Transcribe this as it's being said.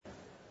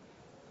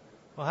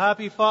Well,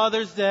 happy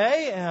Father's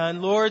Day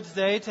and Lord's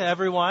Day to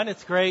everyone.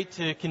 It's great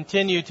to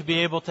continue to be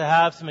able to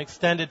have some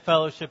extended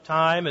fellowship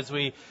time as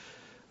we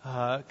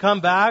come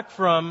back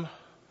from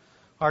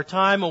our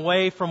time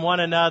away from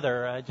one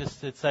another.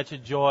 It's such a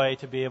joy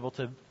to be able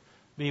to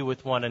be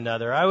with one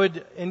another. I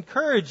would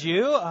encourage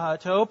you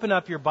to open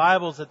up your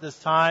Bibles at this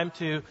time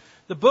to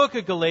the book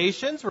of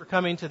Galatians. We're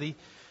coming to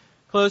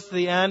close to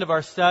the end of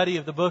our study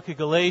of the book of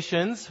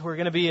Galatians. We're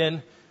going to be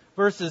in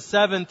verses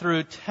 7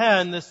 through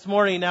 10 this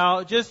morning.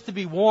 Now, just to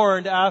be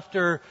warned,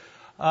 after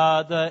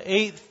the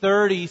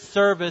 8:30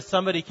 service,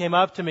 somebody came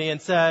up to me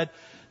and said,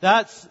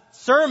 that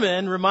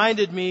sermon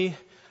reminded me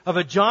of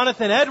a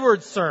Jonathan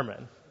Edwards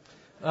sermon.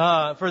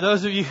 For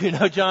those of you who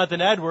know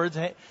Jonathan Edwards,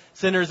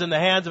 sinners in the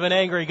hands of an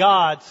angry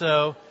God.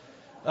 So,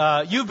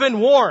 you've been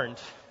warned.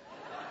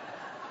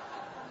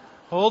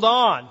 Hold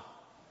on.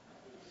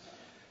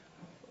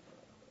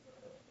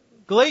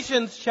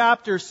 Galatians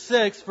chapter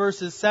 6,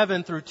 verses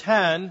 7 through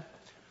 10,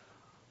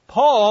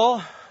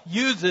 Paul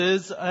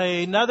uses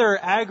another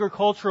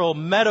agricultural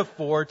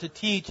metaphor to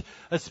teach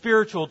a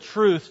spiritual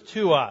truth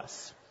to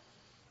us.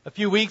 A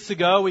few weeks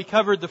ago, we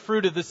covered the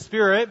fruit of the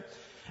Spirit,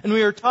 and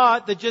we were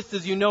taught that just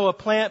as you know a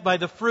plant by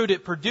the fruit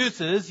it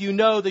produces, you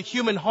know the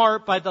human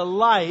heart by the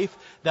life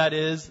that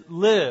is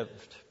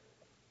lived.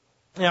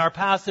 In our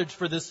passage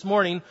for this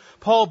morning,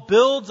 Paul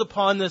builds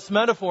upon this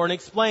metaphor and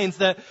explains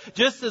that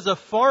just as a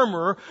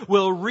farmer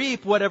will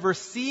reap whatever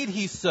seed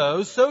he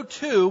sows, so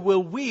too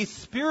will we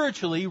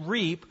spiritually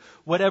reap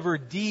whatever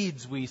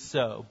deeds we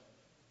sow.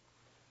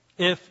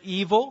 If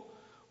evil,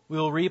 we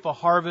will reap a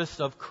harvest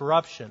of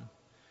corruption.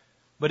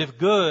 But if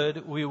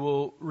good, we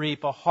will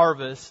reap a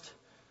harvest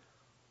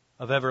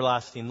of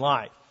everlasting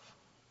life.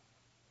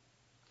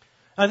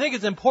 I think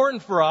it's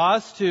important for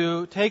us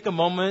to take a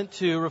moment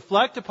to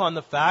reflect upon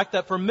the fact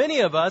that for many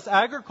of us,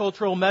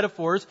 agricultural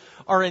metaphors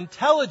are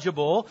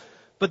intelligible,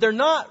 but they're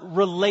not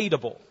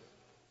relatable.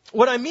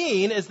 What I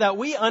mean is that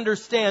we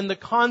understand the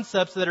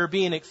concepts that are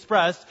being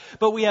expressed,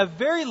 but we have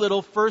very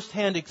little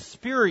first-hand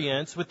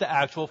experience with the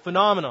actual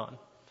phenomenon.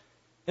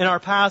 In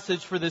our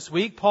passage for this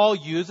week, Paul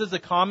uses a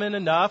common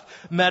enough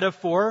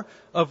metaphor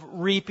of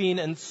reaping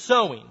and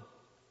sowing.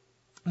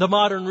 The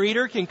modern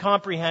reader can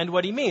comprehend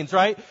what he means,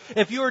 right?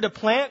 If you were to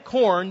plant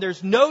corn,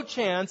 there's no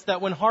chance that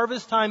when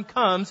harvest time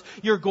comes,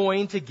 you're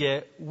going to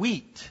get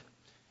wheat.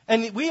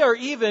 And we are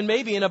even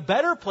maybe in a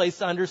better place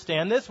to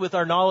understand this with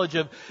our knowledge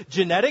of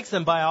genetics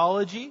and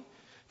biology,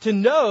 to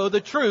know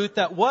the truth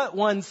that what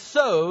one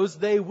sows,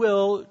 they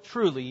will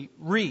truly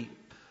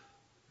reap.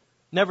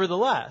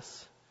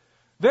 Nevertheless,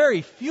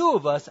 very few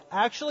of us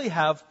actually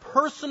have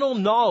personal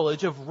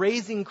knowledge of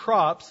raising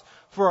crops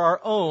for our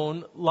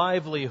own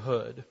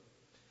livelihood.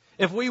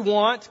 If we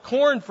want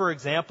corn, for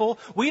example,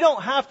 we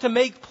don't have to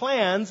make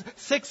plans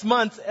 6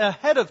 months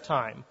ahead of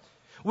time.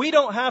 We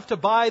don't have to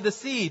buy the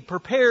seed,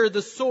 prepare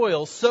the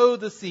soil, sow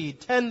the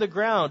seed, tend the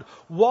ground,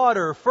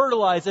 water,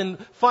 fertilize, and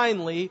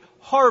finally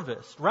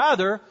harvest.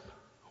 Rather,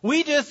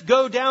 we just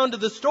go down to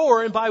the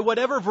store and buy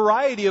whatever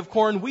variety of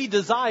corn we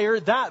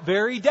desire that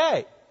very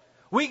day.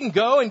 We can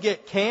go and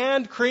get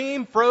canned,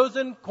 cream,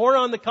 frozen, corn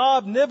on the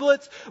cob,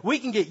 niblets. We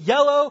can get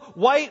yellow,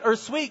 white, or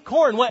sweet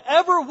corn.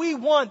 Whatever we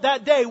want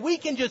that day, we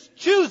can just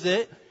choose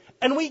it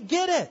and we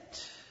get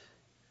it.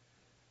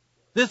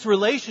 This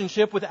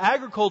relationship with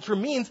agriculture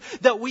means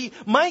that we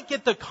might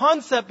get the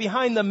concept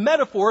behind the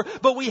metaphor,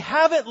 but we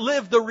haven't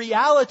lived the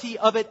reality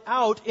of it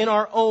out in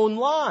our own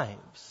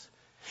lives.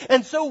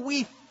 And so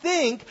we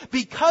think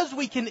because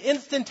we can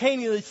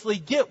instantaneously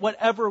get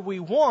whatever we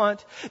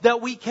want,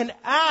 that we can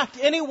act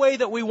any way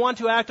that we want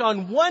to act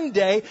on one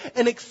day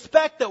and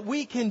expect that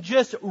we can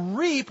just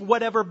reap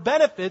whatever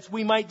benefits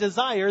we might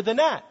desire the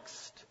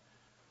next.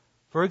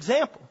 For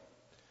example,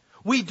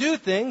 we do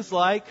things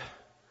like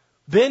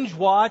binge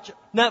watch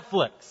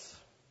Netflix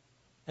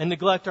and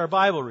neglect our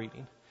Bible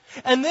reading.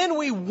 And then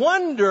we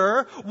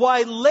wonder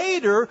why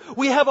later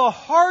we have a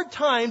hard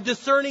time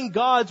discerning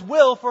God's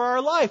will for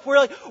our life. We're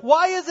like,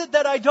 why is it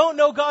that I don't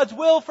know God's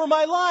will for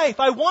my life?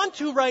 I want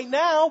to right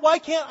now. Why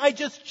can't I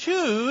just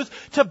choose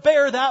to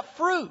bear that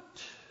fruit?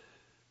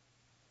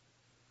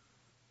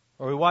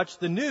 Or we watch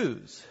the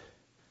news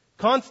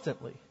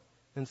constantly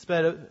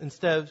instead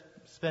of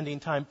spending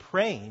time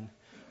praying.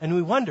 And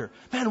we wonder,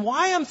 man,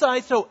 why am I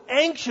so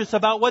anxious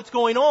about what's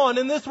going on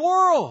in this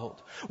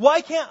world?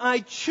 Why can't I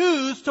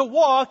choose to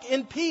walk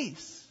in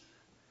peace?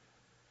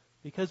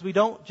 Because we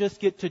don't just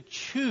get to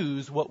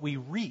choose what we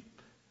reap.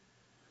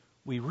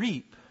 We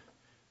reap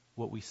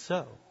what we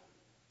sow.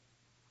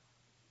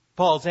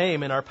 Paul's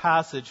aim in our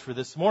passage for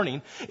this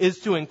morning is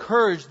to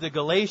encourage the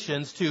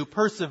Galatians to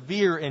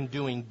persevere in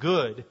doing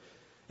good.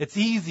 It's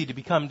easy to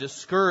become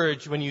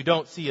discouraged when you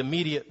don't see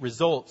immediate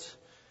results.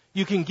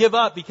 You can give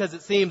up because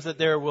it seems that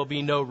there will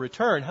be no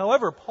return.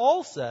 However,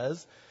 Paul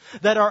says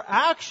that our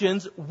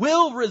actions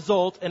will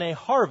result in a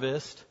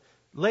harvest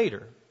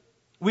later.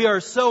 We are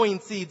sowing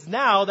seeds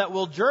now that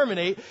will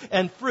germinate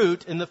and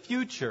fruit in the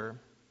future.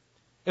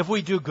 If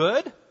we do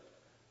good,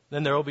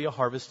 then there will be a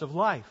harvest of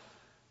life.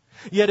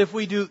 Yet if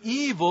we do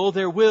evil,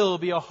 there will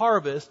be a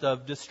harvest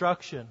of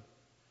destruction.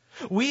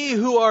 We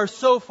who are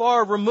so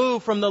far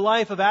removed from the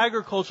life of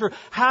agriculture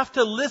have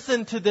to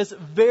listen to this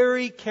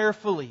very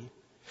carefully.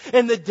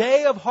 In the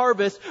day of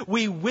harvest,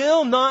 we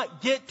will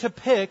not get to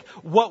pick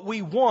what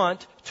we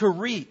want to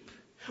reap.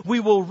 We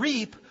will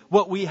reap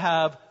what we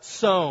have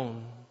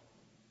sown.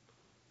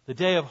 The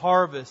day of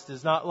harvest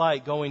is not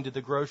like going to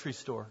the grocery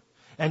store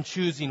and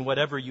choosing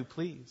whatever you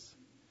please.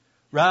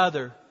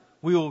 Rather,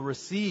 we will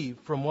receive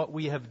from what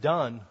we have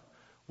done,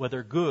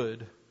 whether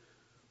good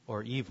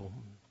or evil.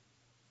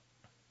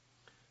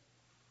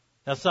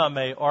 Now, some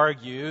may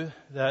argue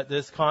that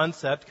this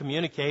concept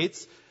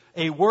communicates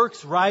a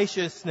works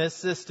righteousness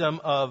system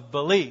of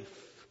belief.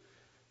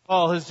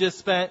 Paul has just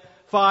spent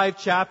 5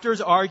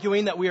 chapters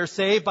arguing that we are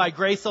saved by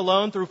grace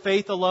alone, through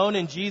faith alone,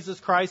 in Jesus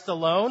Christ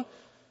alone.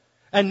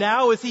 And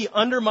now is he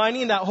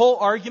undermining that whole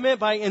argument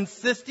by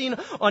insisting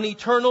on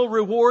eternal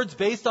rewards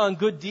based on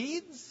good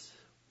deeds?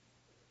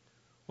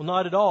 Well,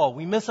 not at all.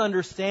 We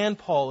misunderstand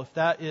Paul if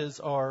that is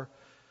our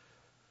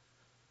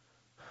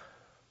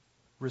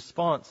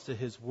response to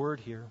his word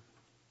here.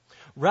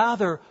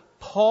 Rather,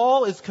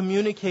 Paul is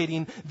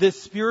communicating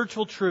this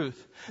spiritual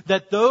truth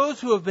that those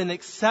who have been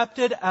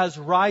accepted as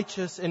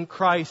righteous in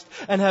Christ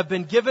and have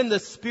been given the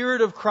Spirit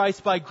of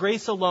Christ by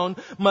grace alone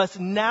must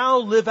now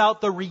live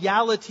out the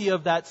reality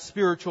of that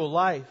spiritual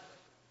life.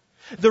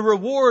 The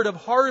reward of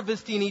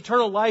harvesting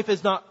eternal life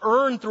is not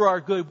earned through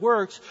our good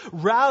works.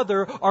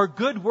 Rather, our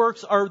good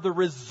works are the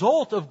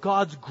result of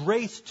God's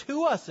grace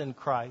to us in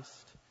Christ.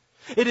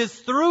 It is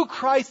through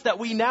Christ that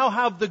we now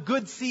have the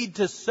good seed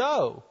to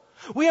sow.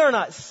 We are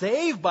not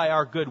saved by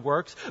our good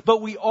works,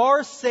 but we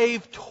are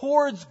saved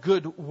towards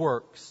good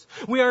works.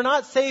 We are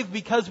not saved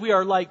because we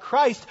are like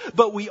Christ,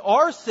 but we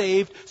are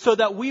saved so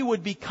that we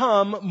would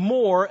become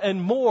more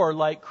and more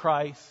like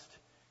Christ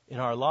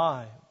in our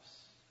lives.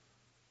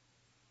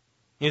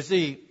 You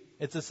see,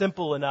 it's a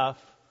simple enough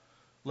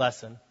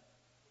lesson.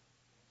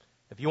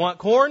 If you want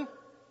corn,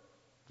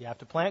 you have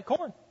to plant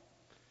corn.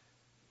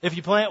 If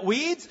you plant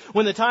weeds,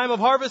 when the time of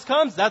harvest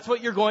comes, that's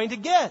what you're going to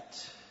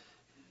get.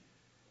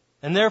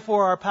 And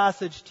therefore our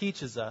passage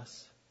teaches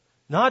us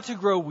not to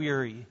grow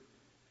weary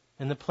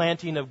in the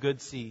planting of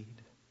good seed,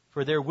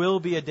 for there will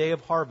be a day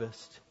of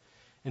harvest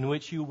in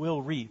which you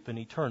will reap an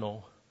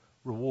eternal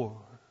reward.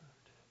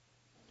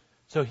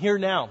 So hear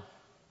now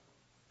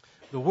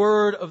the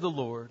word of the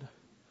Lord,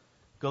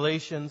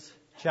 Galatians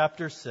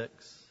chapter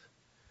 6,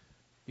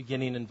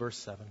 beginning in verse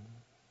 7.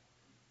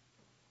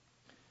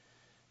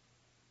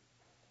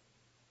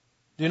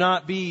 Do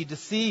not be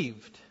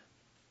deceived.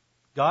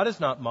 God is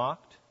not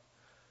mocked.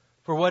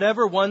 For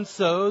whatever one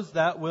sows,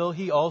 that will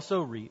he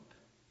also reap.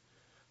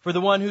 For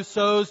the one who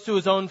sows to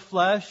his own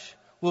flesh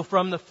will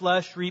from the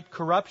flesh reap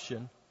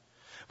corruption.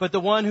 But the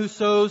one who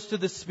sows to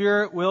the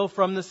Spirit will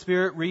from the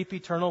Spirit reap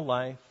eternal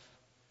life.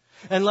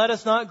 And let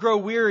us not grow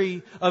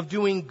weary of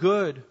doing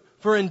good,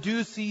 for in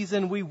due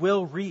season we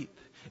will reap,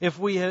 if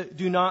we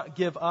do not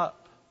give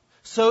up.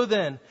 So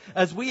then,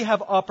 as we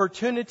have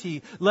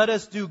opportunity, let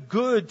us do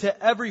good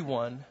to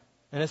everyone,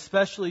 and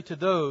especially to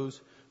those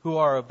who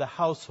are of the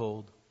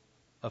household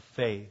of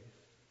faith.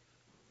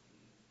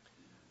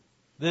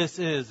 This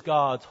is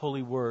God's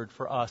holy word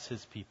for us,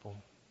 His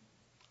people.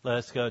 Let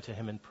us go to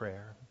Him in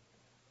prayer.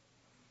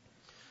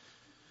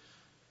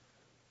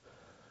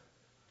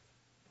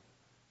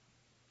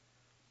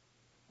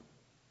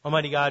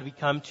 Almighty God, we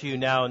come to you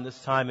now in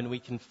this time and we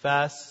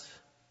confess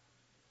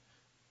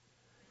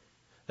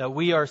that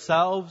we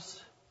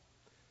ourselves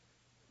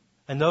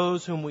and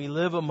those whom we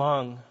live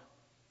among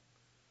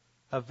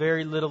have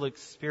very little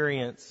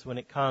experience when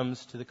it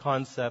comes to the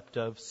concept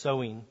of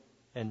sowing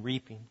and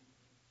reaping.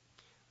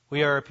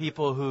 We are a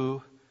people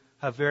who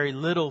have very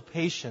little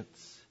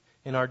patience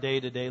in our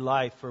day-to-day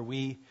life, for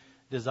we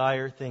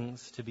desire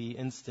things to be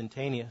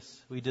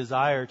instantaneous. We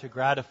desire to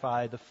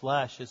gratify the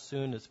flesh as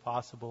soon as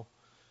possible.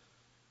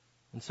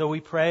 And so we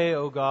pray,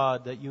 O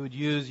God, that you would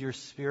use your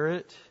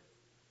Spirit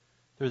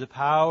through the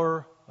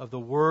power of the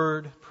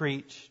Word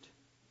preached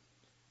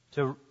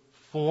to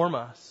form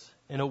us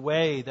in a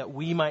way that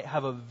we might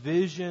have a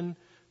vision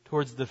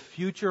towards the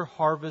future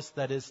harvest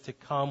that is to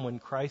come when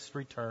Christ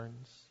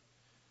returns,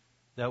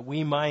 that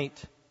we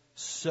might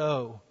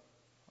sow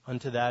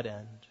unto that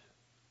end.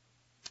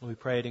 We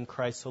pray it in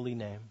Christ's holy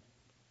name.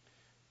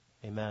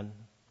 Amen.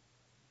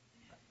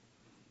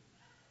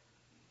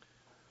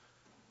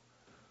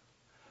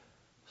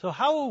 So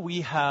how will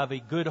we have a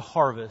good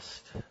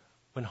harvest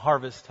when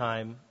harvest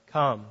time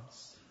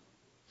comes?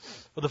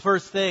 Well, the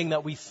first thing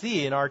that we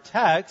see in our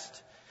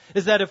text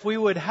is that if we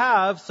would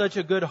have such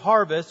a good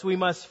harvest, we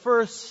must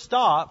first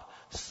stop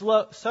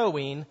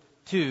sowing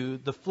to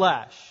the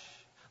flesh.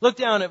 Look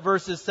down at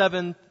verses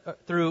 7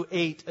 through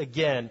 8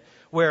 again,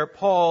 where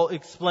Paul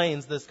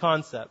explains this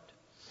concept.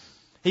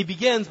 He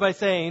begins by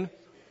saying,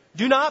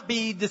 "Do not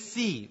be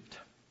deceived.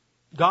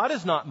 God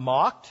is not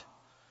mocked.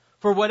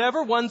 For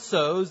whatever one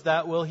sows,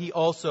 that will he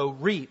also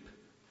reap.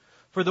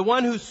 For the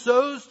one who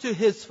sows to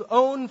his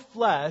own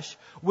flesh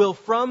will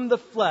from the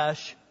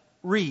flesh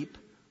reap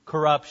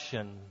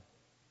corruption."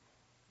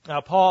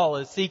 Now, Paul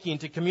is seeking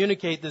to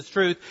communicate this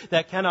truth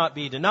that cannot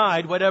be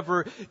denied.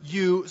 Whatever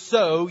you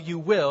sow, you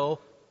will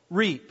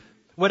reap.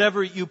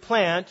 Whatever you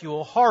plant, you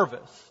will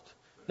harvest.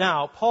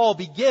 Now, Paul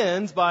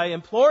begins by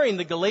imploring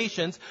the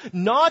Galatians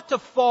not to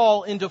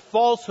fall into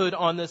falsehood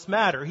on this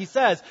matter. He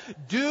says,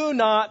 do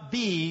not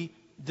be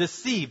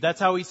deceived. That's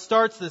how he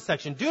starts this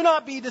section. Do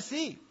not be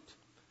deceived.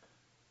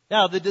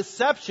 Now, the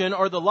deception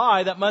or the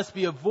lie that must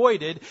be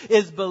avoided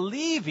is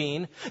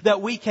believing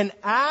that we can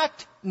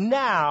act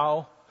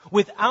now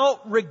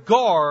without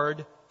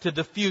regard to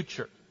the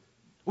future.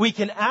 We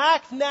can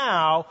act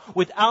now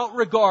without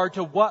regard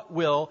to what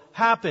will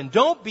happen.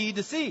 Don't be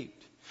deceived.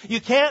 You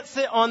can't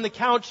sit on the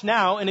couch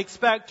now and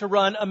expect to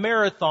run a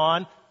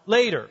marathon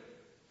later.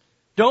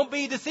 Don't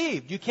be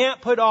deceived. You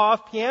can't put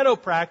off piano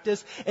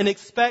practice and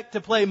expect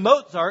to play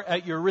Mozart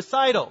at your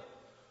recital.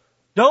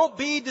 Don't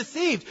be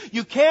deceived.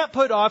 You can't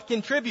put off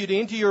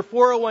contributing to your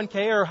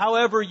 401k or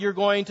however you're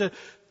going to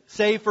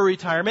save for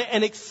retirement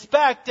and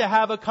expect to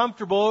have a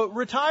comfortable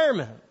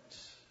retirement.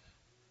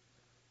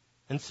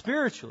 And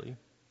spiritually,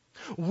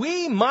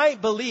 we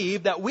might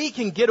believe that we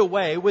can get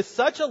away with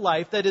such a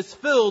life that is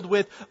filled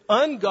with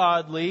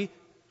ungodly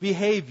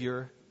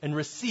behavior and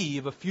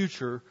receive a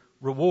future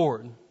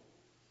reward.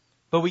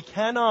 But we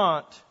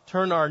cannot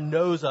turn our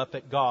nose up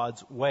at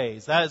God's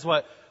ways. That is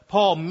what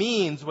Paul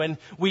means when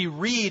we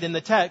read in the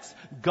text,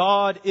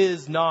 God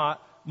is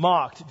not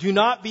mocked. Do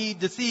not be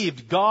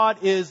deceived.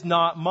 God is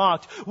not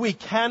mocked. We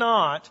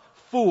cannot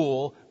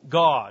fool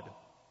God.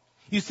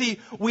 You see,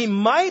 we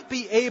might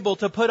be able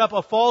to put up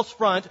a false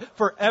front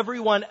for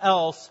everyone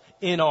else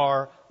in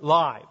our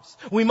lives.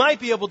 We might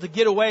be able to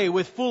get away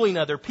with fooling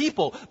other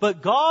people,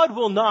 but God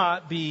will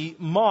not be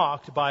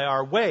mocked by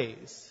our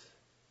ways.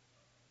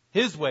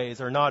 His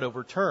ways are not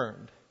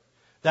overturned.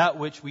 That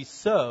which we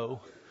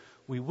sow,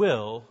 we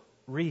will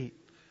reap.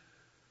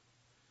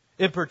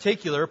 In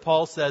particular,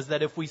 Paul says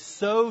that if we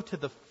sow to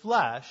the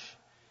flesh,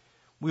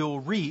 we will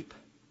reap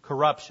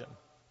corruption.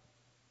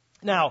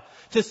 Now,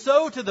 to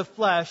sow to the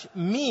flesh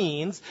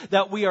means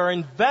that we are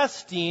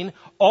investing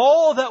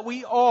all that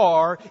we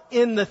are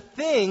in the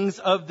things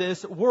of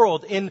this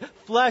world, in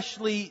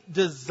fleshly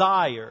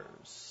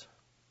desires.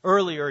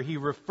 Earlier, he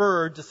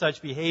referred to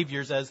such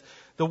behaviors as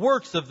the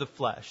works of the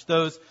flesh,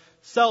 those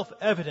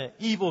self-evident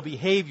evil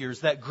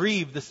behaviors that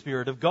grieve the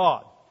Spirit of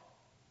God.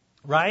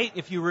 Right?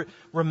 If you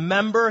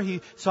remember,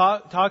 he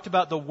talked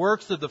about the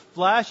works of the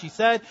flesh. He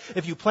said,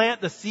 if you plant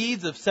the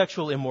seeds of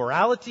sexual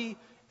immorality,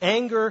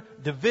 anger,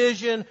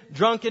 division,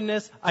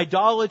 drunkenness,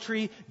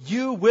 idolatry,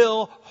 you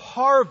will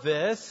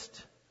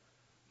harvest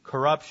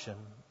corruption.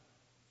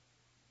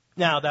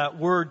 Now, that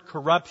word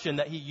corruption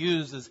that he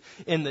uses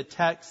in the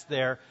text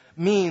there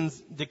means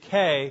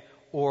decay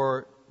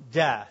or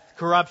death.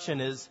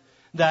 Corruption is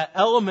that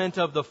element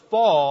of the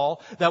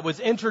fall that was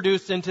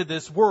introduced into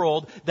this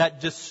world that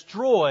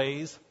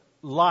destroys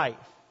life.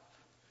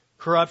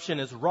 Corruption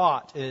is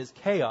rot, it is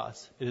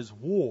chaos, it is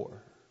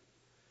war.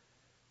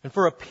 And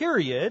for a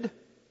period,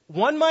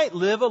 one might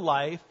live a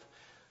life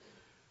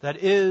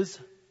that is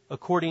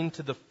according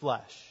to the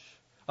flesh,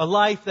 a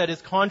life that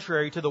is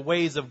contrary to the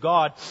ways of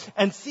God,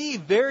 and see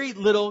very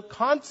little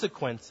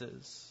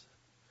consequences.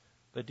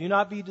 But do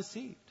not be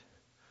deceived.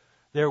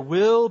 There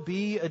will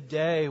be a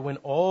day when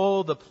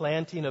all the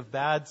planting of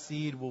bad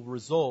seed will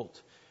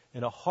result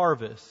in a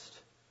harvest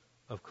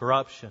of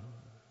corruption.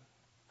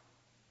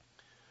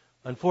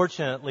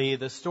 Unfortunately,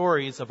 the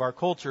stories of our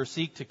culture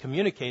seek to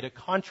communicate a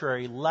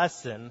contrary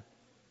lesson,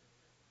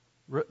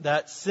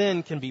 that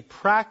sin can be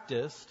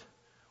practiced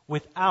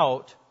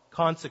without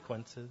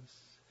consequences.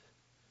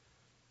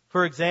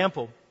 For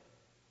example,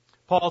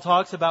 Paul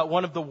talks about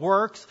one of the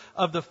works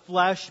of the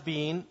flesh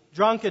being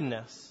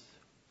drunkenness.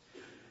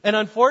 And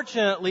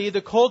unfortunately,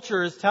 the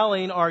culture is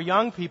telling our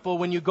young people,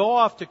 when you go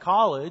off to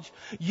college,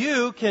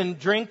 you can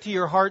drink to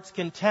your heart's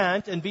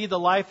content and be the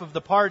life of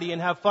the party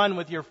and have fun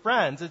with your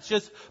friends. It's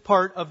just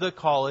part of the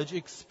college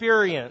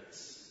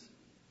experience.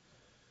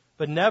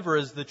 But never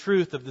is the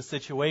truth of the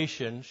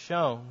situation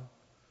shown.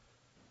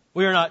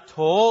 We are not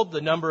told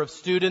the number of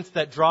students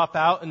that drop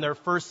out in their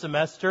first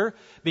semester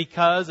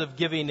because of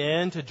giving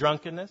in to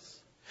drunkenness.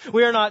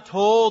 We are not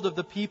told of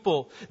the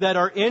people that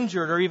are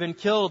injured or even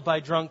killed by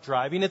drunk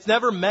driving. It's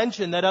never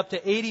mentioned that up to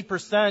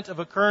 80% of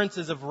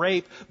occurrences of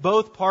rape,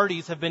 both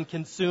parties have been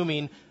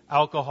consuming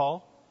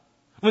alcohol.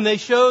 When they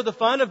show the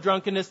fun of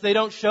drunkenness, they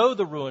don't show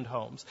the ruined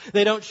homes.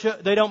 They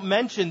don't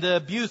mention the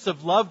abuse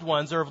of loved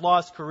ones or of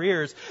lost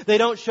careers. They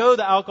don't show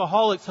the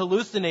alcoholics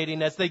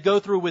hallucinating as they go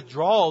through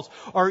withdrawals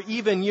or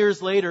even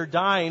years later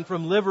dying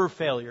from liver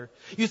failure.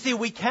 You see,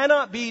 we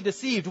cannot be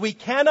deceived. We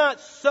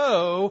cannot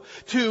sow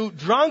to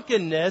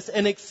drunkenness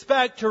and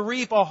expect to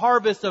reap a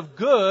harvest of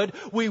good.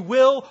 We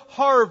will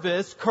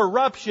harvest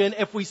corruption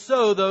if we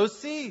sow those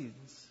seeds.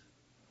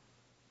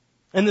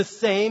 And the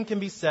same can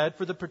be said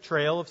for the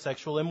portrayal of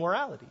sexual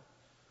immorality.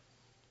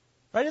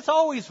 Right? It's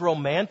always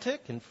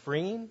romantic and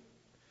freeing.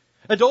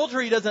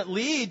 Adultery doesn't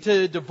lead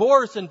to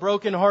divorce and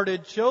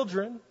broken-hearted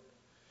children.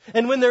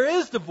 And when there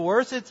is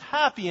divorce, it's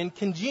happy and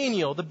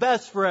congenial, the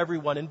best for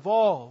everyone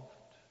involved.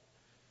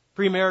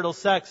 Premarital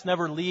sex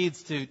never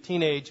leads to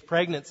teenage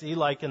pregnancy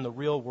like in the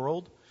real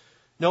world.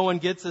 No one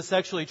gets a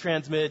sexually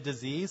transmitted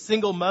disease.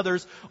 Single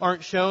mothers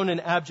aren't shown in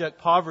abject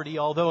poverty,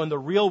 although in the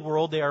real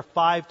world they are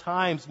 5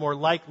 times more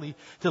likely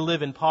to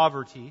live in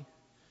poverty.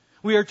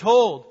 We are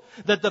told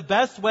that the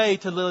best way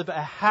to live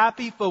a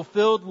happy,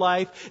 fulfilled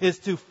life is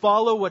to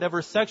follow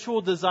whatever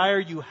sexual desire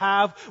you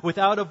have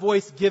without a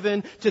voice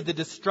given to the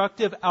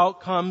destructive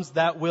outcomes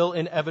that will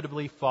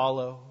inevitably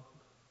follow.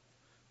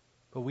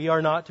 But we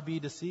are not to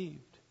be deceived.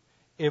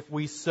 If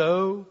we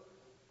sow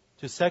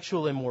to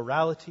sexual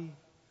immorality,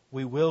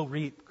 we will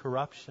reap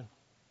corruption.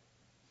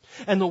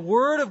 And the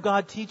Word of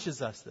God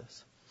teaches us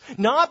this.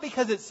 Not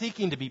because it's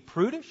seeking to be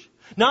prudish,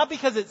 not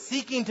because it's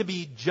seeking to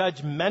be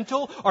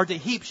judgmental or to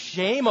heap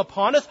shame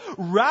upon us.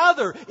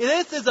 Rather,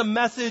 this is a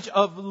message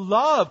of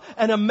love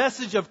and a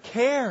message of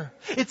care.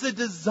 It's a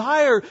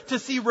desire to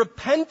see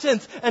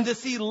repentance and to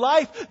see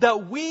life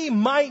that we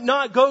might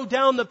not go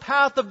down the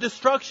path of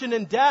destruction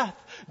and death.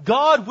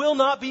 God will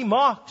not be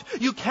mocked.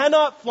 You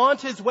cannot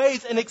flaunt His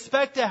ways and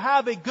expect to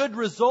have a good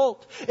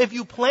result. If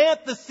you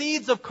plant the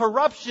seeds of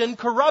corruption,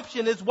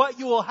 corruption is what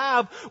you will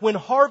have when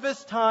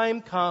harvest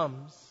time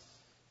comes.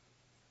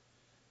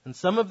 And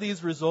some of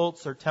these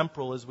results are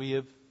temporal, as we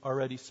have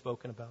already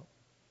spoken about.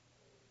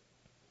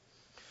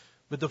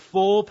 But the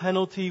full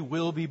penalty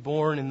will be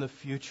borne in the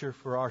future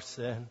for our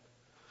sin.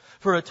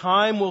 For a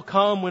time will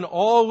come when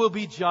all will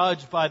be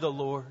judged by the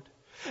Lord.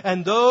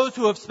 And those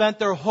who have spent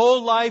their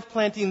whole life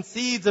planting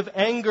seeds of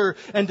anger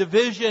and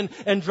division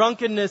and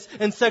drunkenness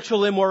and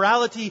sexual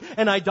immorality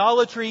and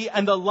idolatry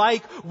and the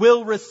like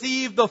will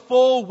receive the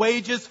full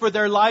wages for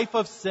their life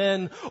of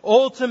sin,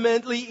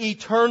 ultimately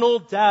eternal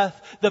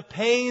death, the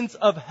pains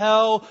of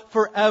hell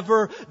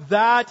forever.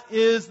 That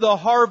is the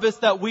harvest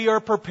that we are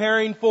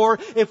preparing for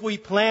if we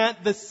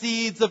plant the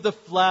seeds of the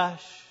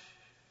flesh.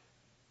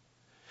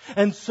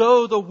 And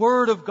so the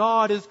Word of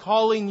God is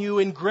calling you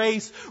in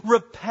grace.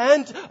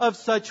 Repent of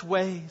such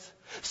ways.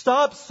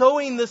 Stop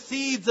sowing the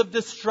seeds of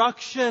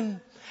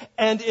destruction.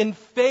 And in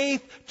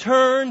faith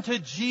turn to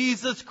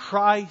Jesus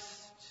Christ.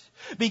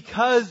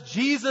 Because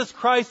Jesus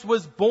Christ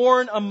was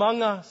born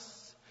among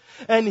us.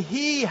 And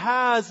He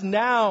has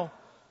now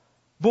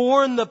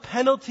borne the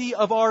penalty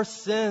of our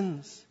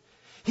sins.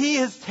 He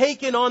has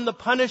taken on the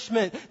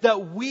punishment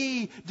that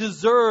we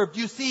deserved.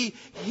 You see,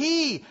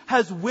 He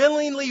has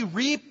willingly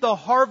reaped the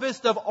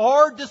harvest of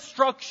our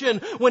destruction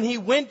when He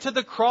went to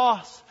the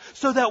cross,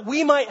 so that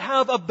we might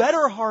have a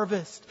better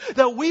harvest,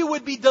 that we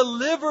would be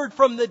delivered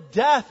from the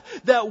death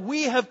that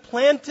we have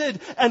planted,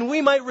 and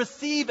we might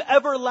receive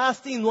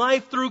everlasting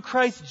life through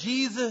Christ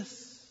Jesus.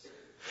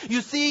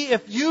 You see,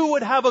 if you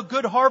would have a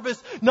good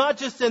harvest, not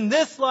just in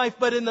this life,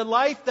 but in the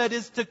life that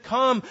is to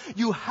come,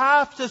 you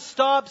have to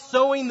stop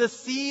sowing the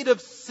seed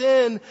of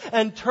sin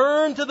and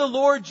turn to the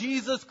Lord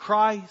Jesus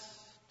Christ.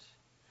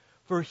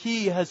 For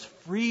He has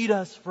freed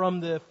us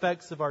from the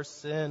effects of our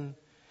sin,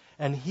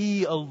 and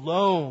He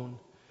alone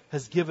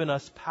has given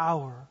us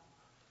power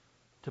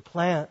to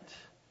plant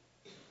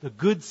the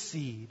good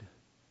seed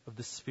of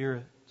the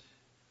Spirit.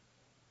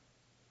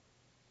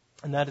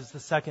 And that is the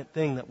second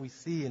thing that we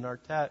see in our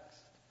text.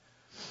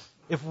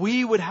 If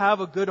we would have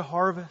a good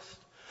harvest,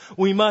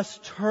 we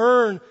must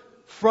turn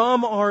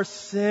from our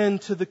sin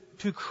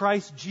to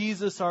Christ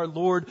Jesus our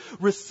Lord,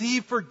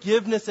 receive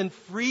forgiveness and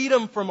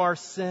freedom from our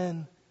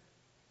sin,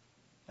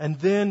 and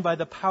then by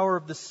the power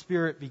of the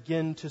Spirit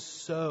begin to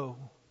sow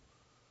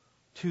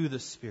to the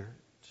Spirit.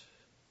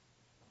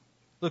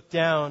 Look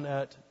down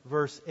at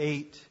verse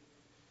 8.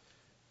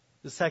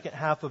 The second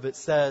half of it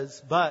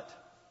says, but,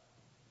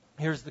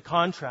 here's the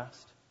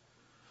contrast.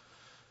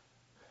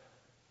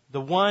 The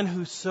one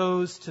who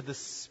sows to the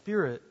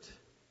Spirit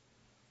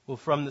will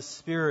from the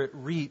Spirit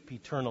reap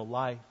eternal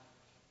life.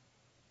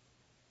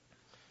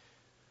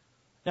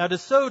 Now, to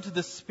sow to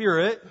the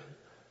Spirit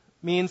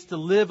means to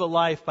live a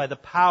life by the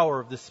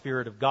power of the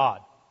Spirit of God.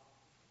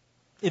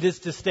 It is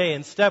to stay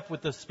in step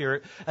with the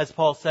Spirit, as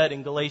Paul said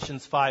in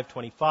Galatians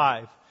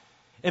 5:25.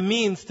 It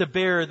means to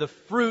bear the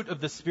fruit of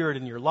the Spirit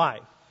in your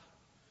life.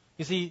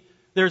 You see,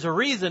 there's a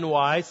reason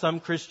why some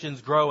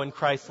Christians grow in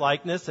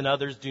Christ-likeness and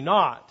others do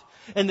not.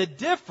 And the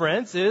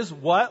difference is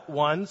what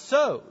one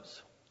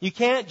sows. You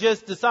can't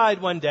just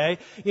decide one day,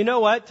 you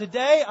know what,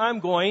 today I'm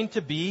going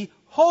to be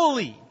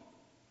holy.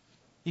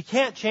 You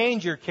can't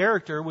change your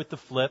character with the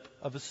flip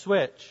of a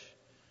switch.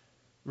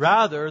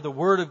 Rather, the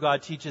Word of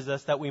God teaches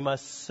us that we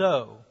must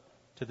sow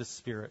to the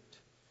Spirit.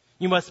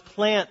 You must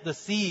plant the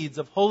seeds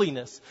of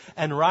holiness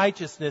and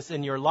righteousness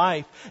in your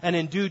life, and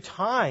in due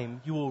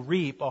time you will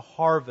reap a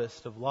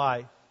harvest of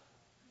life.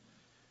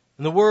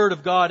 And the Word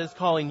of God is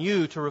calling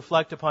you to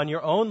reflect upon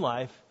your own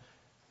life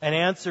and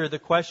answer the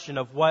question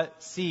of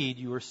what seed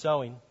you are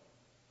sowing.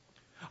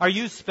 Are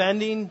you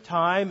spending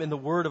time in the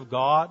Word of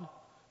God,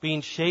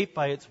 being shaped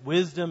by its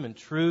wisdom and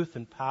truth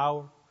and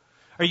power?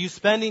 Are you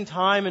spending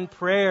time in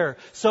prayer,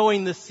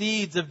 sowing the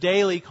seeds of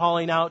daily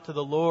calling out to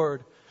the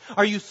Lord?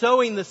 Are you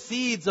sowing the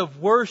seeds of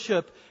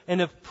worship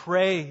and of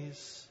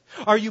praise?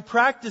 Are you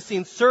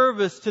practicing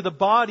service to the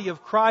body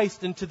of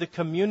Christ and to the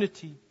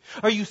community?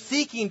 Are you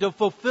seeking to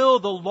fulfill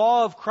the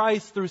law of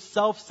Christ through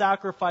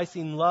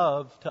self-sacrificing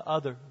love to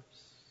others?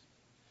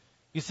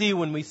 You see,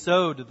 when we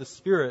sow to the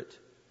Spirit,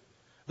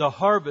 the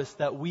harvest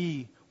that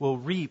we will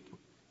reap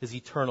is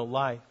eternal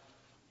life.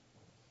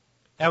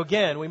 Now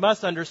again, we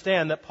must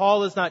understand that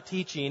Paul is not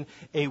teaching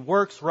a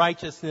works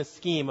righteousness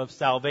scheme of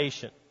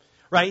salvation.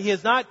 Right? He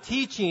is not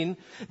teaching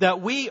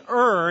that we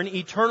earn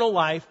eternal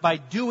life by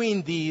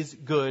doing these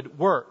good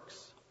works.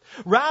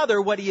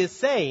 Rather, what he is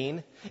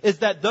saying is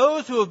that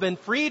those who have been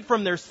freed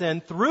from their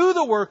sin through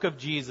the work of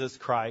Jesus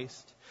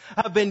Christ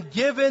have been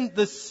given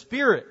the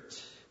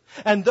Spirit.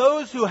 And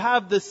those who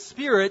have the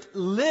Spirit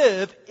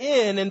live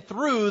in and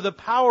through the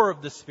power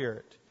of the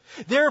Spirit.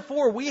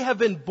 Therefore, we have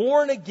been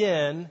born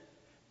again,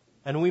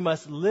 and we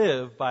must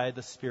live by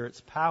the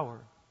Spirit's power.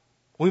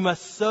 We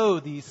must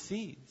sow these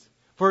seeds.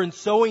 For in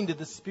sowing to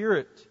the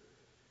Spirit,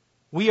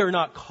 we are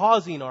not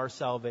causing our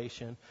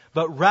salvation,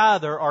 but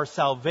rather our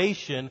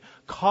salvation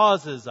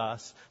causes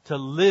us to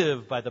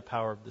live by the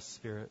power of the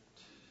Spirit.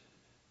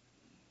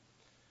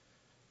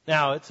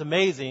 Now, it's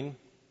amazing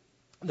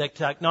the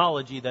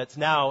technology that's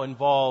now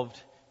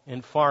involved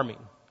in farming.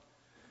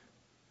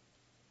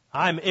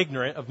 I'm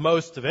ignorant of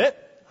most of it.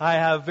 I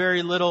have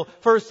very little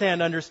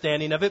firsthand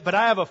understanding of it, but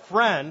I have a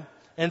friend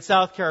in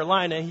South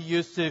Carolina.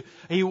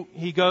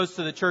 He goes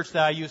to the church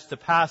that I used to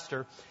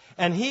pastor,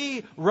 and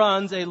he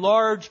runs a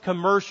large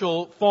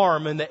commercial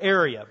farm in the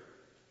area.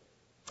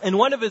 And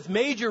one of his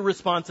major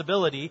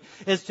responsibility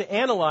is to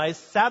analyze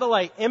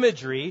satellite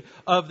imagery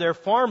of their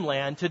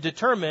farmland to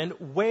determine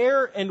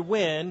where and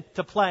when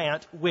to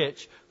plant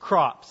which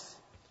crops.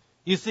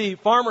 You see,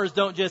 farmers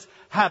don't just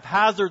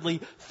haphazardly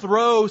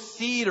throw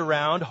seed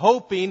around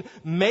hoping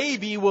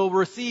maybe we'll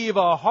receive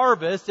a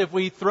harvest if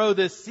we throw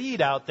this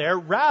seed out there.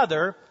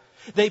 Rather,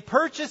 they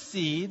purchase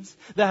seeds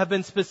that have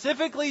been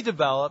specifically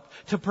developed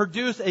to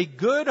produce a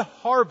good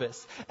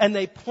harvest, and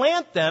they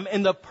plant them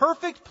in the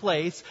perfect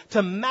place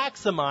to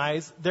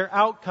maximize their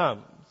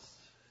outcomes.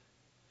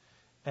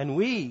 And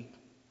we,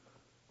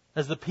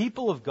 as the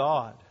people of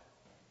God,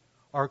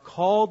 are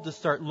called to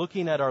start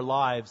looking at our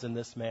lives in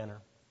this manner.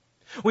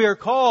 We are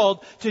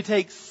called to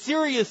take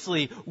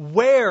seriously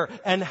where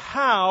and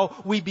how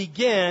we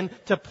begin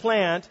to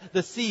plant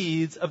the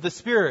seeds of the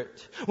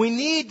Spirit. We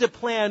need to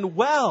plan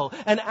well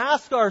and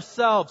ask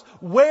ourselves,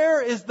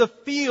 where is the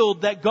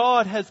field that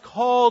God has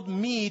called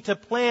me to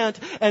plant,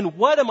 and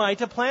what am I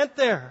to plant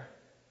there?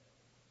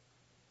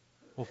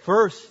 Well,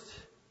 first,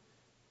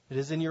 it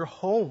is in your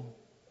home.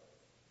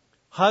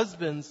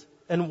 Husbands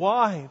and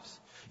wives,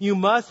 you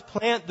must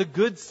plant the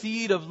good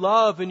seed of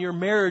love in your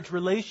marriage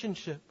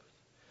relationship.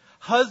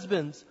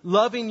 Husbands,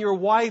 loving your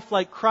wife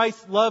like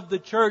Christ loved the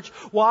church.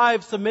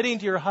 Wives, submitting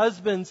to your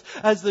husbands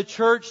as the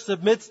church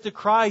submits to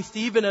Christ,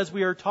 even as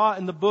we are taught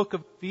in the book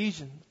of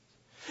Ephesians.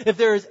 If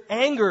there is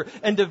anger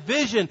and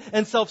division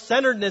and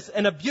self-centeredness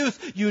and abuse,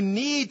 you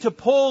need to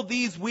pull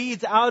these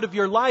weeds out of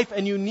your life,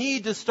 and you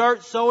need to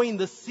start sowing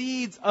the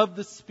seeds of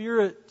the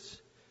Spirit.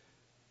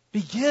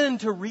 Begin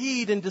to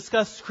read and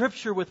discuss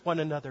Scripture with one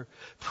another.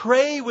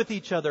 Pray with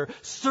each other.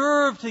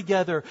 Serve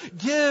together.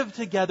 Give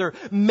together.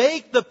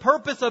 Make the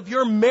purpose of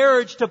your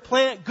marriage to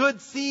plant good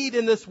seed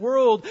in this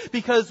world,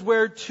 because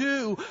where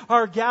two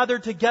are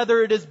gathered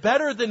together, it is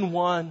better than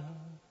one.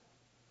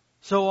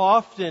 So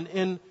often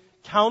in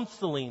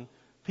counseling,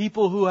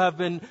 people who have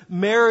been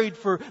married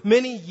for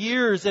many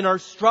years and are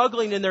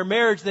struggling in their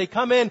marriage, they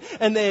come in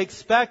and they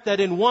expect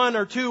that in 1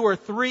 or 2 or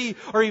 3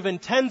 or even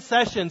 10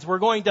 sessions, we're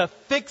going to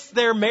fix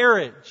their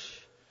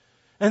marriage.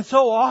 And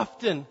so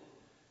often,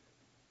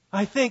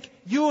 I think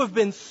you have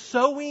been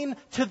sowing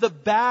to the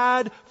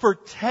bad for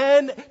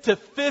 10 to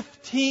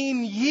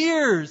 15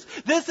 years.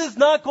 This is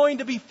not going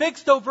to be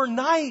fixed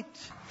overnight.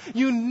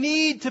 You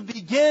need to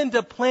begin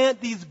to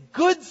plant these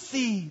good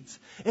seeds,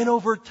 and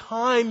over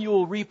time you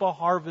will reap a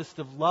harvest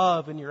of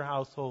love in your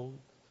household.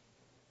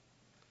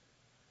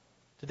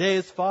 Today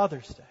is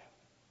Father's Day.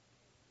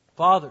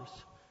 Fathers,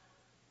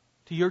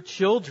 to your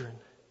children,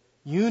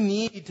 you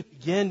need to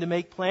begin to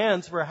make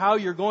plans for how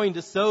you're going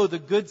to sow the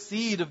good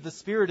seed of the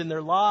Spirit in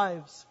their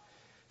lives.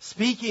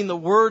 Speaking the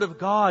Word of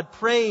God,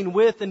 praying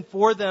with and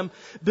for them,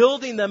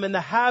 building them in the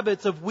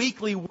habits of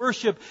weekly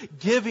worship,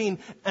 giving,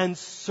 and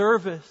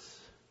service.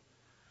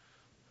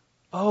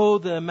 Oh,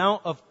 the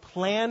amount of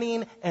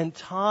planning and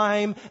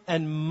time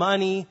and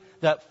money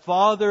that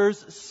fathers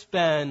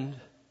spend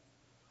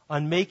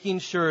on making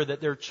sure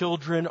that their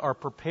children are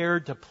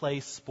prepared to play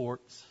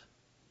sports.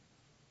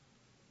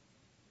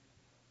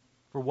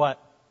 For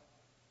what?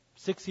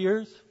 6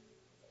 years?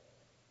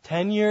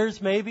 10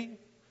 years maybe?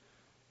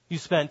 You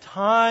spend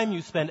time,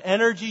 you spend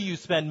energy, you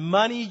spend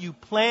money, you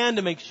plan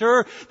to make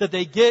sure that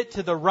they get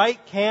to the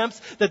right camps,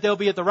 that they'll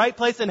be at the right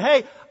place. And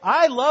hey,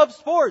 I love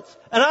sports,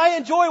 and I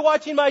enjoy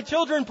watching my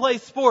children play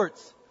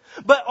sports.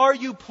 But are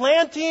you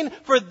planting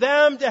for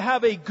them to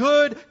have a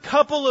good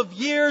couple of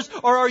years,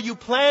 or are you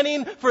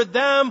planning for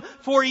them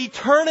for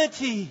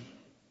eternity?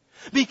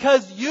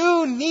 Because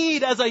you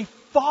need, as a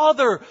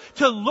father,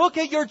 to look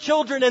at your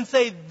children and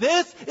say,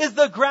 this is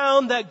the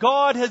ground that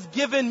God has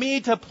given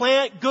me to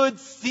plant good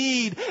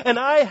seed. And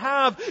I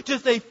have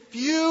just a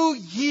few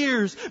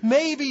years,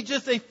 maybe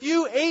just a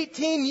few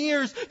 18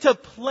 years to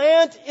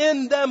plant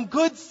in them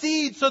good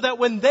seed so that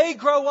when they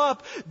grow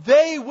up,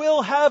 they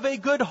will have a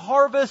good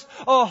harvest,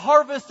 a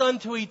harvest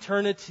unto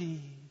eternity.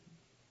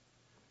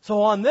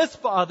 So on this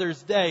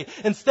Father's Day,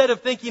 instead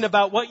of thinking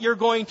about what you're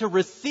going to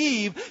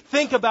receive,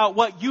 think about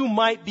what you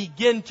might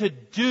begin to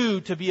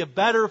do to be a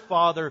better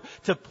father,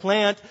 to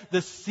plant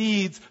the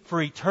seeds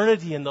for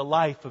eternity in the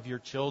life of your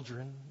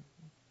children.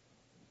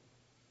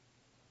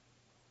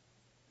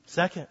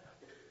 Second,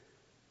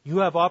 you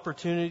have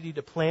opportunity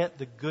to plant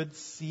the good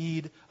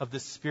seed of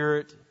the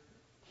Spirit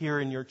here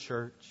in your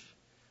church.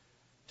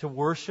 To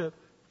worship,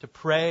 to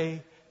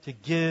pray, to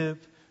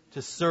give,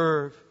 to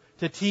serve,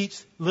 to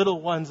teach little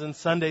ones in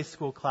Sunday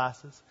school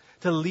classes,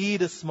 to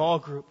lead a small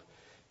group.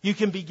 You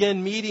can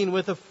begin meeting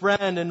with a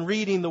friend and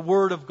reading the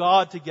Word of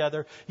God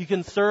together. You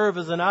can serve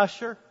as an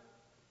usher.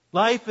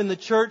 Life in the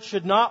church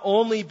should not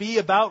only be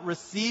about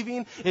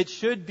receiving, it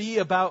should be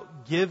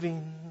about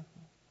giving.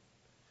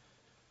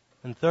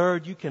 And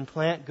third, you can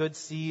plant good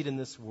seed in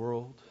this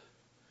world,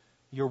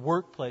 your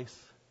workplace,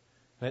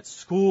 at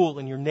school,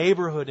 in your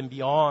neighborhood and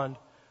beyond.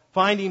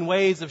 Finding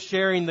ways of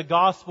sharing the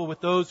gospel with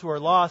those who are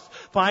lost.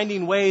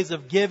 Finding ways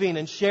of giving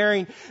and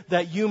sharing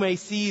that you may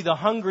see the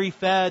hungry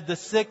fed, the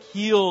sick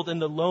healed, and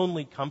the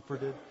lonely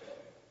comforted.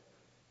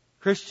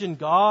 Christian,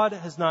 God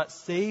has not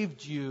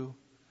saved you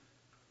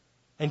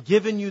and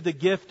given you the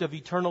gift of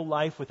eternal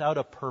life without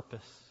a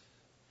purpose.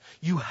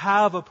 You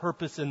have a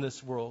purpose in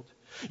this world.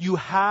 You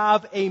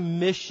have a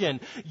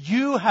mission.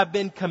 You have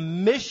been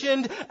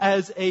commissioned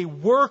as a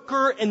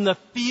worker in the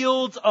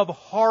fields of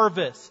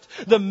harvest.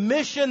 The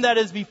mission that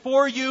is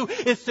before you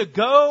is to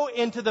go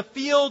into the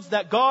fields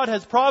that God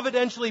has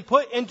providentially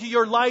put into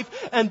your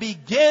life and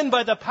begin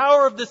by the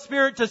power of the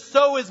Spirit to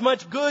sow as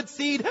much good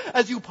seed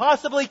as you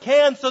possibly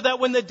can so that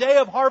when the day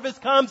of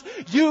harvest comes,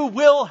 you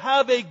will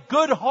have a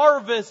good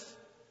harvest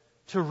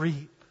to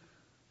reap.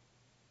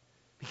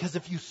 Because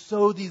if you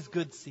sow these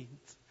good seeds,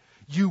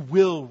 you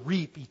will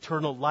reap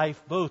eternal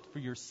life both for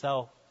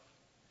yourself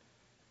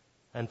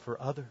and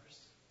for others.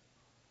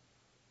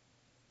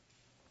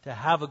 To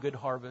have a good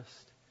harvest,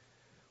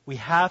 we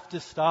have to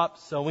stop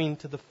sowing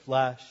to the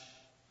flesh.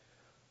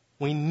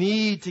 We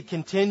need to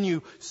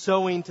continue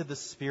sowing to the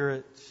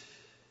Spirit.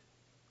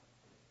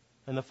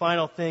 And the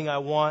final thing I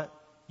want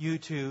you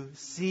to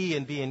see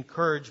and be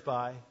encouraged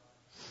by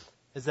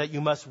is that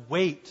you must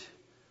wait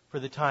for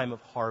the time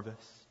of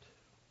harvest.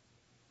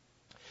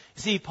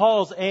 See,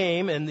 Paul's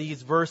aim in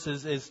these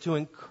verses is to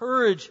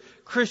encourage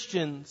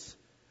Christians,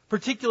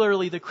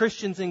 particularly the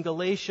Christians in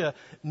Galatia,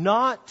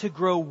 not to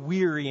grow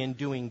weary in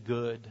doing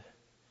good.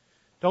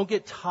 Don't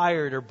get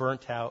tired or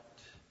burnt out.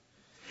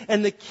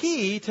 And the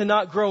key to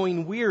not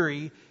growing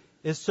weary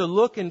is to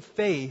look in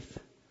faith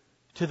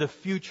to the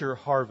future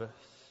harvest.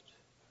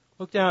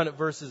 Look down at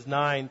verses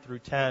 9 through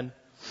 10.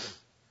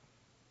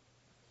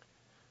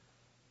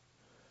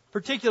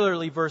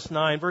 Particularly verse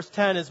 9. Verse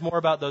 10 is more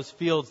about those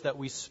fields that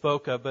we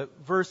spoke of. But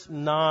verse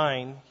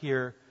 9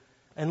 here,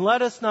 and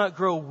let us not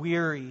grow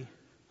weary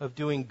of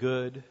doing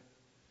good,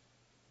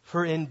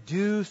 for in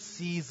due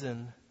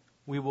season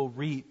we will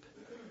reap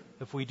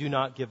if we do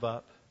not give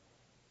up.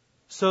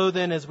 So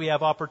then, as we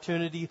have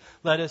opportunity,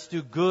 let us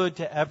do good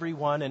to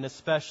everyone, and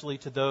especially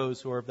to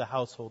those who are of the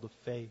household of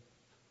faith.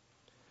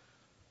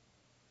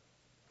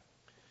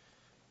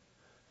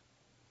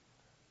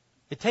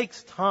 It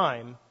takes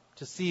time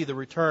to see the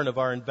return of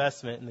our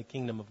investment in the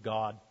kingdom of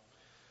God.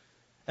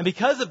 And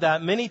because of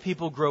that, many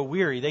people grow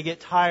weary. They get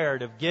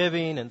tired of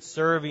giving and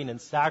serving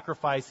and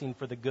sacrificing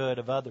for the good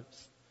of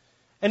others.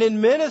 And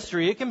in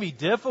ministry, it can be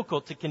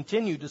difficult to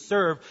continue to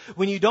serve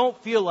when you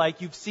don't feel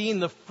like you've seen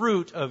the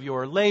fruit of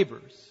your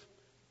labors.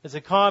 It's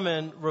a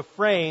common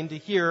refrain to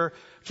hear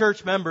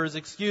church members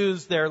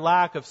excuse their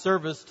lack of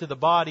service to the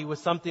body with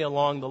something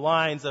along the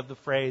lines of the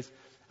phrase,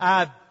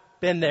 I've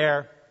been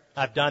there,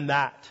 I've done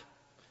that.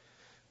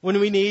 When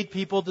we need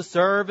people to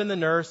serve in the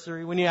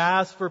nursery, when you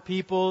ask for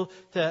people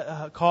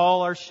to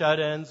call our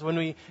shut-ins, when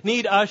we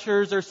need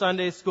ushers or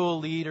Sunday school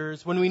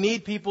leaders, when we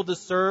need people to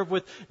serve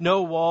with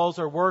no walls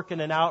or work in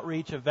an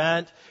outreach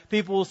event,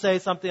 people will say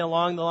something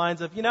along the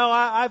lines of,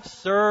 I've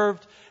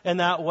served in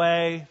that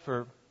way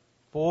for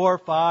 4,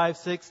 5,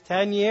 6,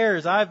 10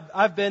 years.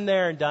 I've been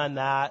there and done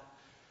that.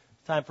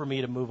 It's time for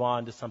me to move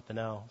on to something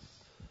else.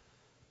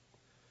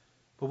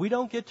 But we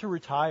don't get to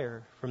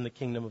retire from the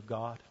kingdom of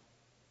God.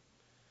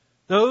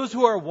 Those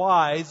who are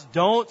wise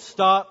don't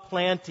stop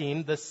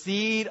planting the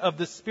seed of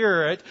the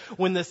Spirit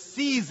when the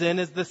season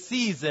is the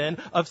season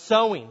of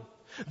sowing.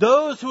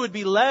 Those who would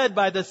be led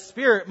by the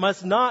Spirit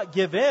must not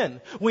give in.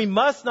 We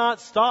must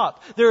not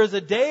stop. There is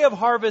a day of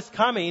harvest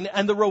coming,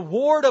 and the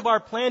reward of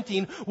our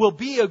planting will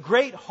be a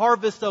great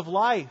harvest of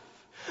life.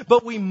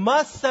 But we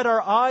must set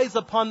our eyes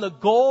upon the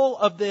goal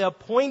of the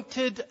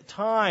appointed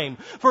time.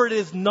 For it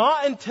is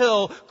not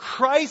until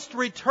Christ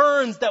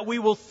returns that we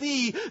will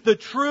see the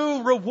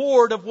true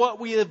reward of what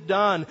we have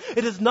done.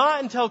 It is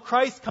not until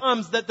Christ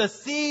comes that the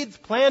seeds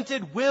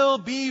planted will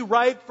be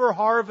ripe for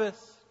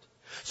harvest.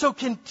 So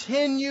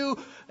continue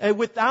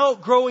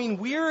without growing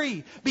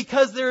weary,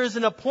 because there is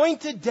an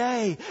appointed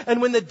day. And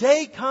when the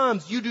day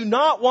comes, you do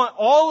not want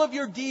all of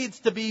your deeds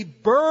to be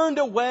burned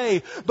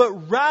away,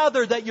 but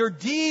rather that your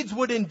deeds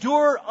would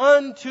endure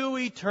unto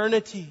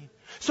eternity.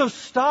 So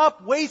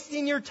stop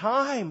wasting your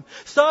time.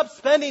 Stop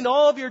spending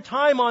all of your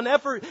time on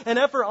effort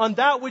on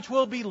that which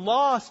will be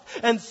lost,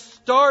 and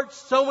start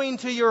sowing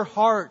to your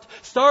heart.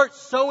 Start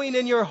sowing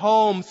in your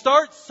home.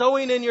 Start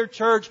sowing in your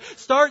church.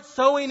 Start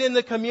sowing in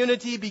the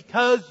community,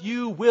 because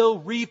you will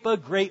reap a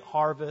great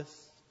harvest.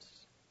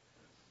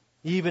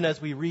 Even as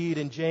we read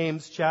in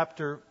James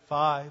chapter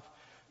 5,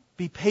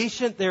 be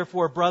patient,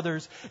 therefore,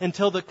 brothers,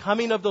 until the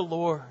coming of the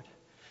Lord.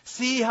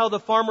 See how the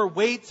farmer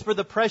waits for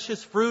the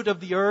precious fruit of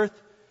the earth,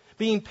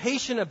 being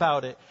patient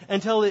about it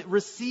until it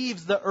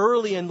receives the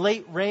early and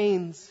late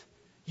rains.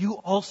 You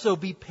also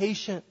be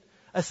patient.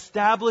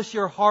 Establish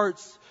your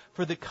hearts,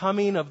 for the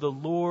coming of the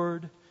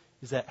Lord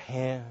is at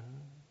hand.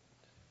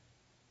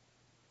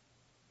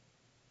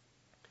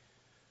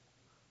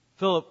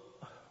 Philip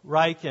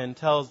Ryken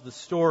tells the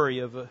story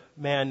of a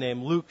man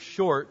named Luke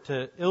Short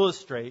to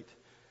illustrate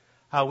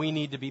how we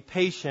need to be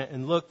patient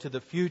and look to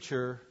the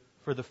future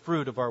for the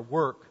fruit of our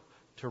work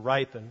to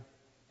ripen.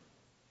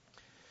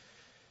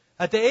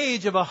 At the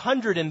age of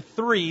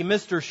 103,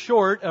 Mr.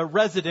 Short, a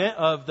resident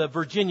of the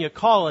Virginia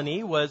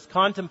colony, was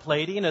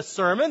contemplating a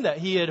sermon that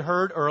he had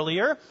heard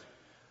earlier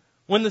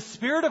when the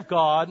Spirit of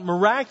God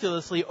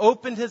miraculously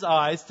opened his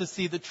eyes to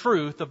see the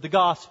truth of the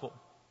gospel.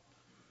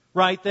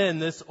 Right then,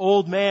 this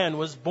old man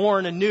was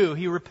born anew.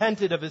 He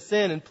repented of his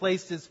sin and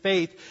placed his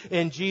faith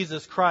in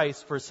Jesus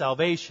Christ for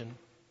salvation.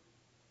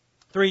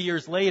 3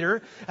 years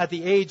later, at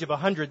the age of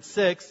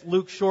 106,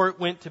 Luke Short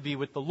went to be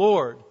with the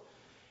Lord.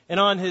 And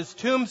on his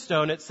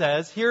tombstone it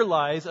says, "Here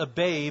lies a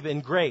babe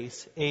in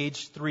grace,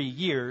 aged 3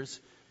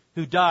 years,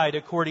 who died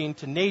according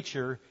to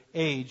nature,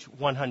 age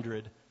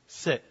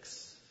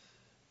 106.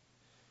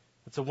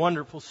 It's a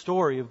wonderful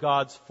story of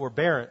God's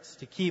forbearance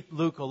to keep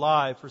Luke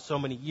alive for so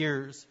many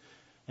years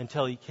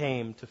until he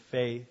came to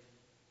faith.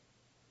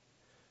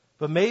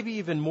 But maybe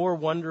even more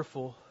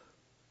wonderful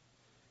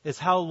is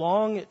how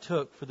long it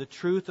took for the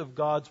truth of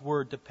God's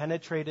word to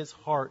penetrate his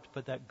heart,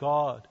 but that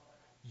God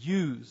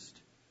used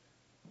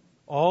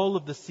all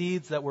of the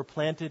seeds that were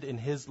planted in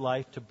his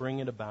life to bring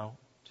it about.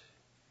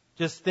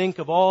 Just think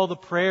of all the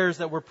prayers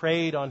that were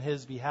prayed on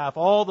his behalf,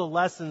 all the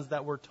lessons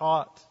that were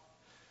taught,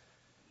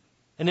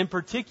 and in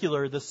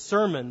particular, the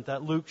sermon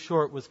that Luke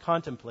Short was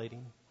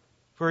contemplating,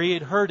 for he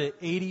had heard it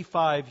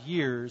 85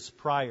 years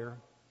prior,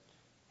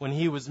 when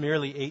he was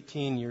merely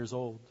 18 years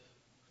old.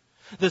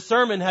 The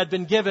sermon had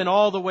been given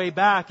all the way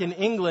back in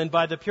England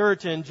by the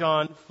Puritan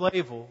John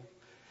Flavel.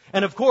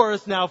 And of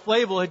course, now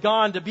Flavel had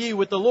gone to be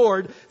with the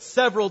Lord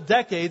several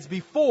decades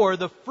before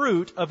the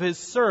fruit of his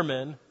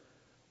sermon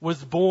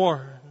was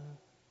born.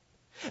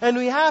 And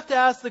we have to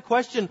ask the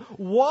question,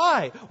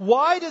 why?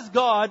 Why does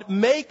God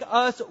make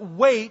us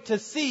wait to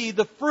see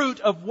the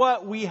fruit of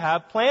what we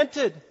have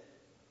planted?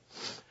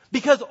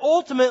 Because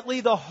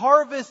ultimately the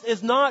harvest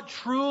is not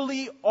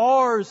truly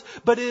ours,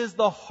 but it is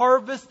the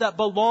harvest that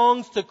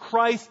belongs to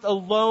Christ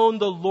alone,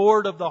 the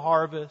Lord of the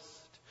harvest.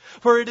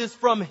 For it is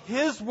from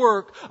his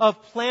work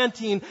of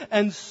planting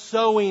and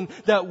sowing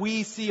that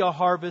we see a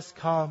harvest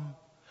come.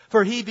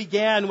 For he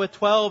began with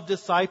 12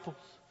 disciples.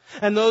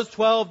 And those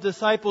 12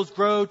 disciples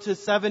grow to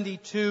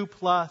 72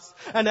 plus.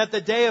 And at the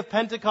day of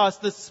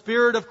Pentecost, the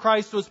Spirit of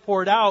Christ was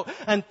poured out,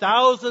 and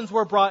thousands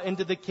were brought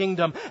into the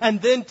kingdom.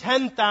 And then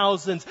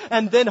 10,000s,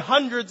 and then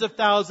hundreds of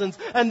thousands,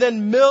 and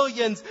then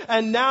millions.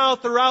 And now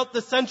throughout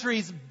the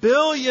centuries,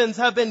 billions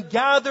have been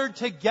gathered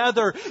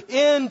together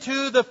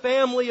into the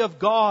family of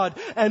God.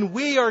 And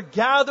we are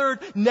gathered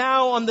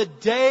now on the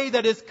day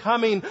that is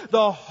coming,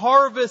 the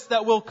harvest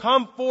that will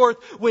come forth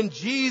when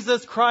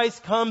Jesus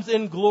Christ comes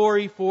in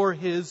glory for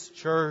his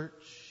church.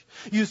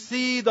 You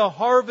see, the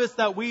harvest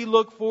that we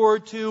look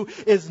forward to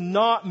is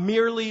not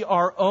merely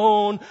our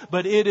own,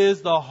 but it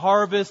is the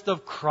harvest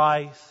of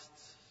Christ.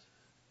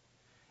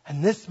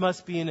 And this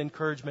must be an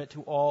encouragement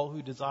to all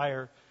who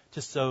desire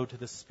to sow to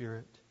the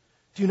Spirit.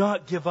 Do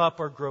not give up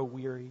or grow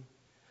weary.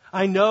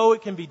 I know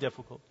it can be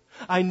difficult.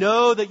 I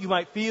know that you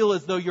might feel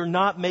as though you're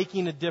not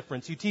making a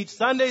difference. You teach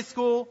Sunday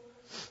school,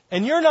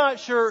 and you're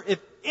not sure if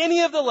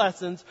any of the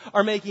lessons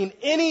are making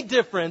any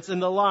difference in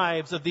the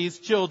lives of these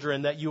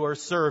children that you are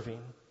serving.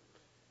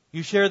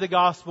 You share the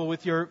gospel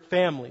with your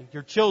family,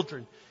 your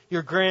children,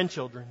 your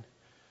grandchildren.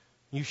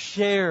 You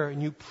share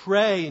and you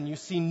pray and you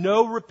see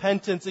no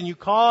repentance and you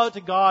call out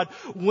to God,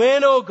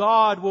 when, oh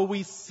God, will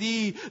we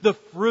see the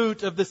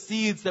fruit of the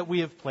seeds that we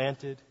have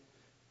planted?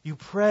 You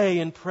pray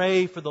and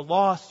pray for the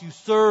lost. You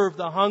serve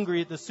the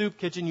hungry at the soup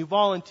kitchen. You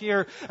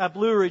volunteer at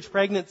Blue Ridge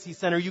Pregnancy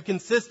Center. You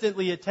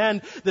consistently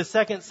attend the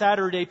second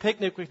Saturday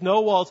picnic with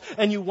No Walls.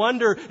 And you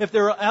wonder if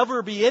there will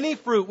ever be any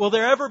fruit. Will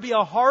there ever be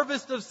a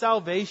harvest of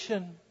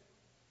salvation?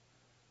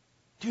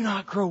 Do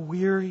not grow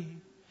weary.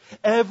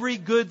 Every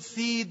good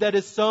seed that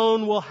is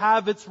sown will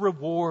have its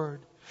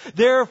reward.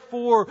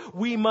 Therefore,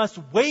 we must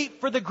wait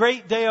for the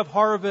great day of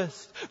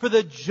harvest, for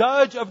the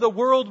judge of the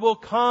world will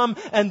come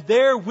and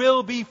there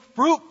will be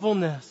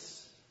fruitfulness.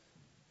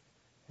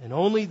 And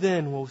only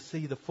then will we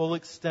see the full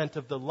extent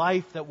of the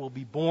life that will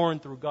be born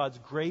through God's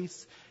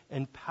grace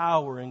and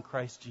power in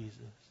Christ Jesus.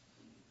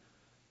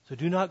 So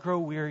do not grow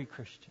weary,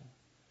 Christian,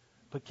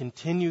 but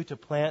continue to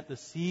plant the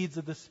seeds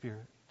of the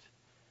Spirit.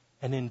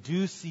 And in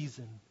due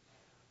season,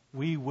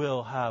 we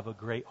will have a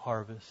great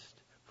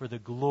harvest for the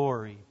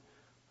glory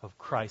of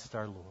Christ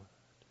our Lord.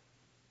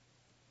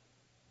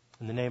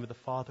 In the name of the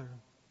Father,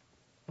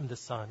 and the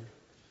Son,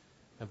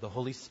 and of the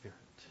Holy Spirit.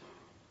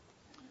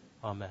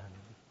 Amen.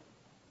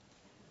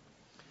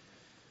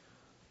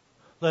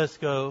 Let us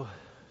go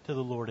to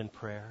the Lord in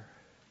prayer.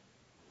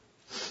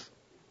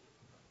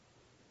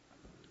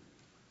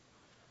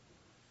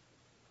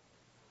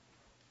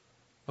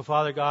 Oh,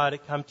 Father God, I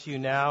come to you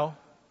now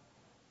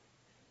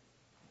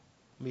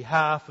on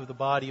behalf of the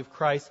body of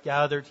Christ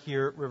gathered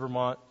here at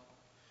Rivermont.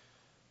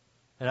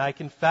 And I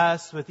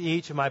confess with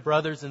each of my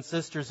brothers and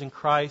sisters in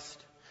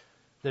Christ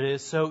that it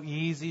is so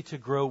easy to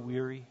grow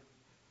weary,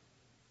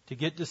 to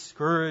get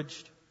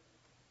discouraged,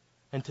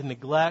 and to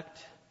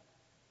neglect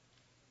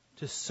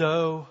to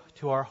sow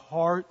to our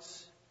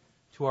hearts,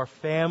 to our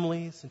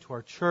families, and to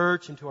our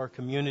church, and to our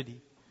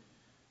community.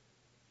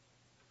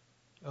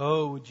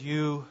 Oh, would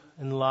you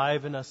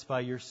enliven us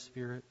by your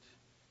Spirit?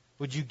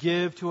 Would you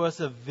give to us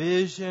a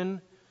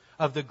vision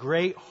of the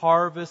great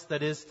harvest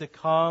that is to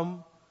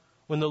come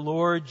when the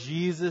Lord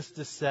Jesus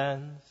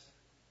descends?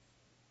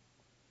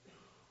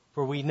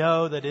 For we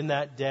know that in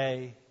that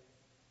day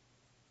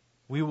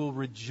we will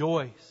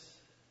rejoice,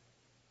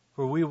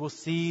 for we will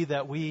see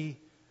that we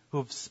who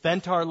have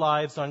spent our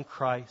lives on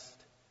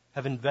Christ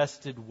have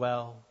invested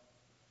well,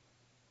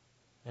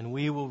 and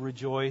we will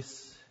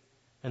rejoice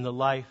in the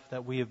life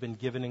that we have been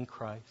given in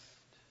Christ.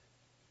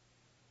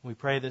 We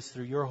pray this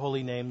through your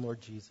holy name,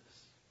 Lord Jesus.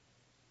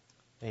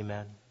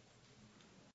 Amen.